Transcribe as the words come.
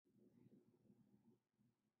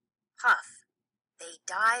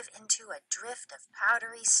dive into a drift of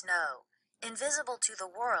powdery snow. Invisible to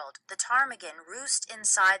the world, the ptarmigan roost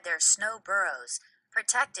inside their snow burrows,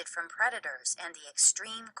 protected from predators and the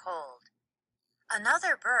extreme cold.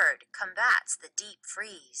 Another bird combats the deep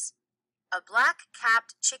freeze. A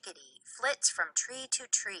black-capped chickadee flits from tree to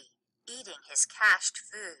tree, eating his cached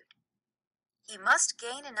food. He must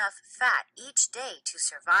gain enough fat each day to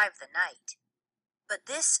survive the night. But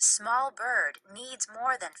this small bird needs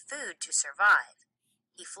more than food to survive.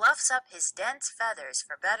 He fluffs up his dense feathers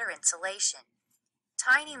for better insulation.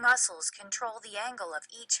 Tiny muscles control the angle of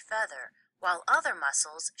each feather, while other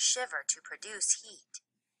muscles shiver to produce heat.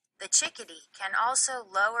 The chickadee can also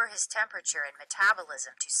lower his temperature and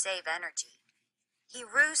metabolism to save energy. He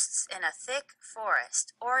roosts in a thick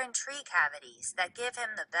forest or in tree cavities that give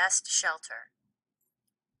him the best shelter.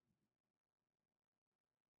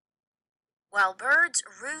 While birds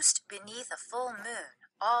roost beneath a full moon,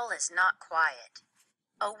 all is not quiet.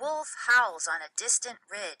 A wolf howls on a distant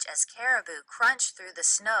ridge as caribou crunch through the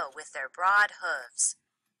snow with their broad hooves.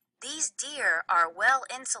 These deer are well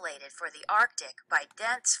insulated for the Arctic by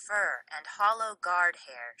dense fur and hollow guard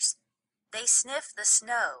hairs. They sniff the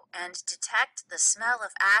snow and detect the smell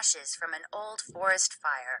of ashes from an old forest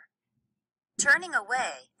fire. Turning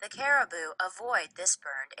away, the caribou avoid this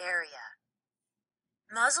burned area.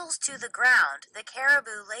 Muzzles to the ground, the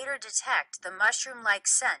caribou later detect the mushroom-like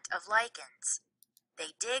scent of lichens.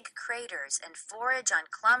 They dig craters and forage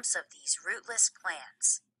on clumps of these rootless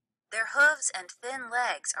plants. Their hooves and thin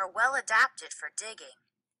legs are well adapted for digging.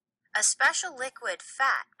 A special liquid,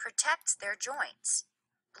 fat, protects their joints.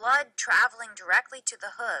 Blood traveling directly to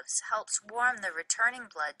the hooves helps warm the returning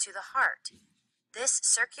blood to the heart. This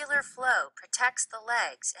circular flow protects the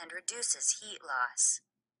legs and reduces heat loss.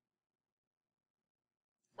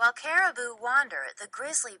 While caribou wander, the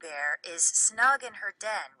grizzly bear is snug in her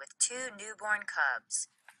den with 2 newborn cubs.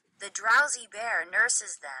 The drowsy bear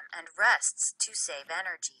nurses them and rests to save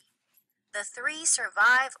energy. The 3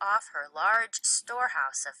 survive off her large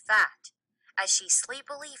storehouse of fat. As she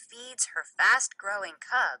sleepily feeds her fast-growing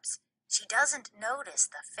cubs, she doesn't notice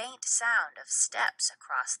the faint sound of steps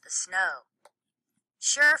across the snow.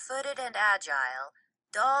 Sure-footed and agile,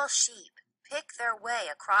 dull sheep pick their way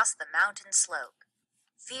across the mountain slope.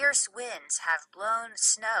 Fierce winds have blown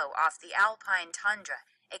snow off the alpine tundra,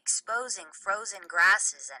 exposing frozen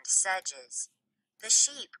grasses and sedges. The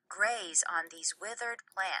sheep graze on these withered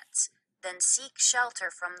plants, then seek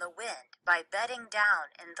shelter from the wind by bedding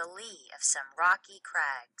down in the lee of some rocky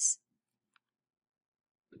crags.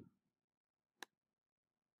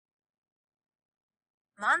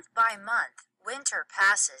 Month by month, winter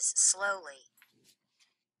passes slowly.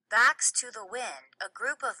 Backs to the wind, a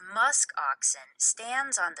group of musk oxen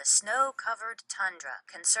stands on the snow-covered tundra,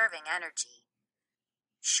 conserving energy.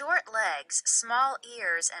 Short legs, small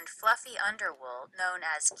ears, and fluffy underwool, known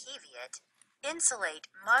as keviot, insulate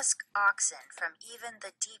musk oxen from even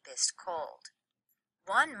the deepest cold.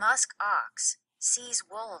 One musk ox sees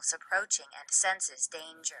wolves approaching and senses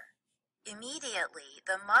danger. Immediately,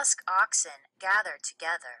 the musk oxen gather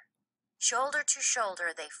together. Shoulder to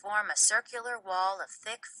shoulder, they form a circular wall of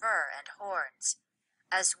thick fur and horns.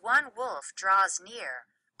 As one wolf draws near,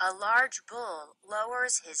 a large bull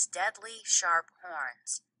lowers his deadly, sharp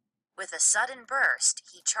horns. With a sudden burst,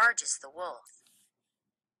 he charges the wolf.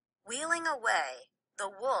 Wheeling away, the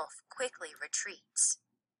wolf quickly retreats.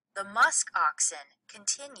 The musk oxen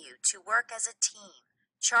continue to work as a team,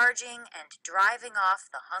 charging and driving off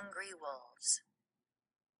the hungry wolves.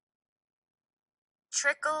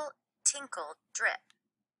 Trickle, tinkle, drip.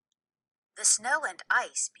 The snow and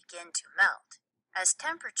ice begin to melt. As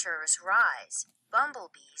temperatures rise,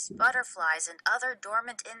 bumblebees, butterflies, and other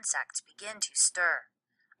dormant insects begin to stir.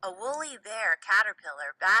 A woolly bear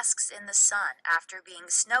caterpillar basks in the sun after being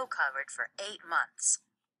snow-covered for 8 months.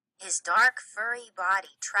 His dark, furry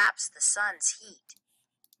body traps the sun's heat.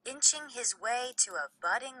 Inching his way to a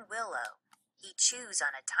budding willow, he chews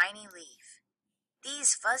on a tiny leaf.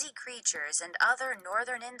 These fuzzy creatures and other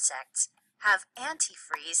northern insects have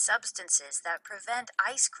antifreeze substances that prevent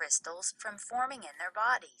ice crystals from forming in their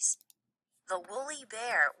bodies. The woolly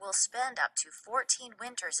bear will spend up to 14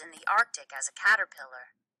 winters in the Arctic as a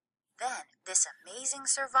caterpillar. Then this amazing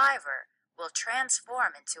survivor will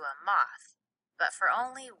transform into a moth, but for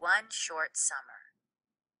only one short summer.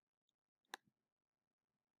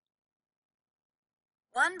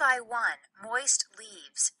 One by one, moist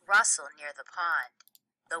leaves rustle near the pond.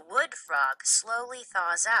 The wood frog slowly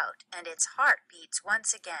thaws out, and its heart beats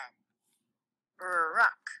once again.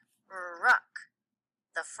 R-ruck, r-ruck.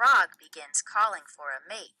 The frog begins calling for a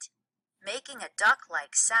mate, making a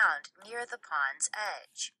duck-like sound near the pond's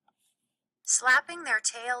edge. Slapping their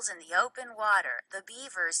tails in the open water, the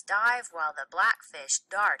beavers dive while the blackfish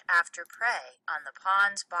dart after prey on the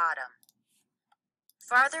pond's bottom.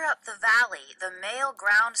 Farther up the valley, the male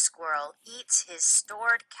ground squirrel eats his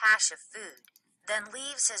stored cache of food, then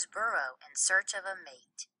leaves his burrow in search of a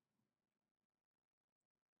mate.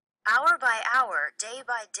 Hour by hour, day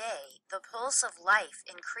by day, the pulse of life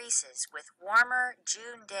increases with warmer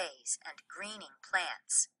June days and greening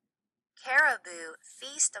plants. Caribou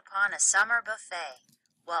feast upon a summer buffet,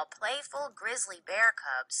 while playful grizzly bear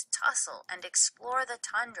cubs tussle and explore the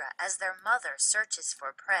tundra as their mother searches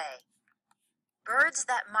for prey. Birds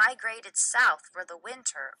that migrated south for the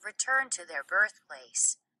winter return to their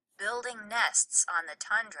birthplace, building nests on the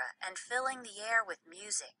tundra and filling the air with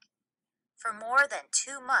music. For more than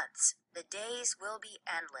 2 months, the days will be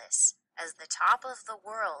endless as the top of the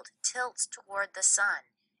world tilts toward the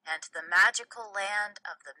sun and the magical land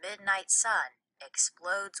of the midnight sun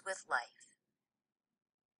explodes with life.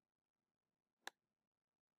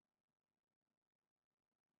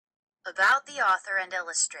 About the author and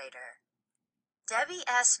illustrator. Debbie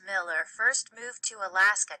S. Miller first moved to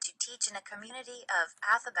Alaska to teach in a community of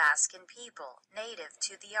Athabascan people native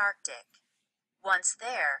to the Arctic. Once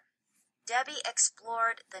there, Debbie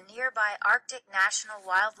explored the nearby Arctic National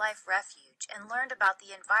Wildlife Refuge and learned about the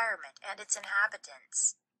environment and its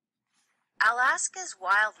inhabitants. Alaska's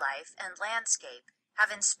wildlife and landscape have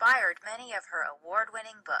inspired many of her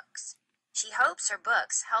award-winning books. She hopes her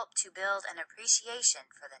books help to build an appreciation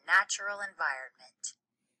for the natural environment.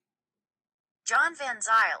 John Van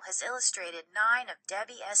Zyl has illustrated 9 of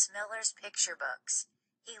Debbie S. Miller's picture books.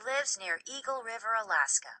 He lives near Eagle River,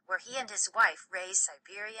 Alaska, where he and his wife raise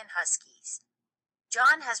Siberian Huskies.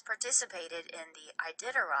 John has participated in the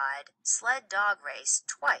Iditarod sled dog race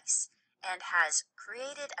twice and has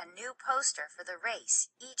created a new poster for the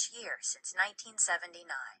race each year since 1979.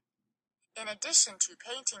 In addition to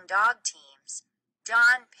painting dog teams,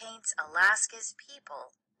 John paints Alaska's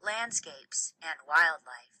people, landscapes, and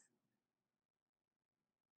wildlife.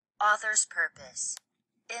 Author's purpose.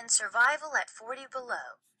 In Survival at 40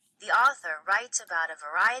 Below, the author writes about a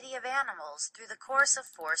variety of animals through the course of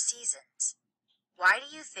 4 seasons. Why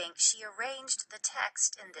do you think she arranged the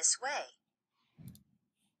text in this way?